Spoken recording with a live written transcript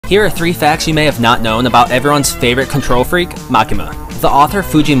Here are 3 facts you may have not known about everyone's favorite control freak, Makima. The author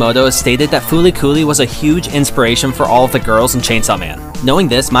Fujimoto has stated that Fooly Cooly was a huge inspiration for all of the girls in Chainsaw Man. Knowing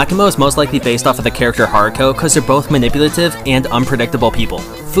this, Makima is most likely based off of the character Haruko because they're both manipulative and unpredictable people.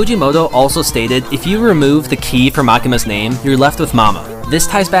 Fujimoto also stated, if you remove the key for Makima's name, you're left with Mama. This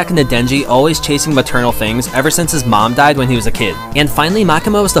ties back into Denji always chasing maternal things ever since his mom died when he was a kid. And finally,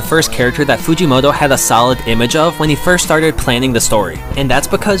 Makima was the first character that Fujimoto had a solid image of when he first started planning the story. And that's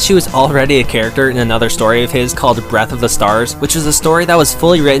because she was already a character in another story of his called Breath of the Stars, which was a story that was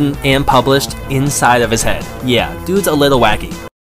fully written and published inside of his head. Yeah, dude's a little wacky.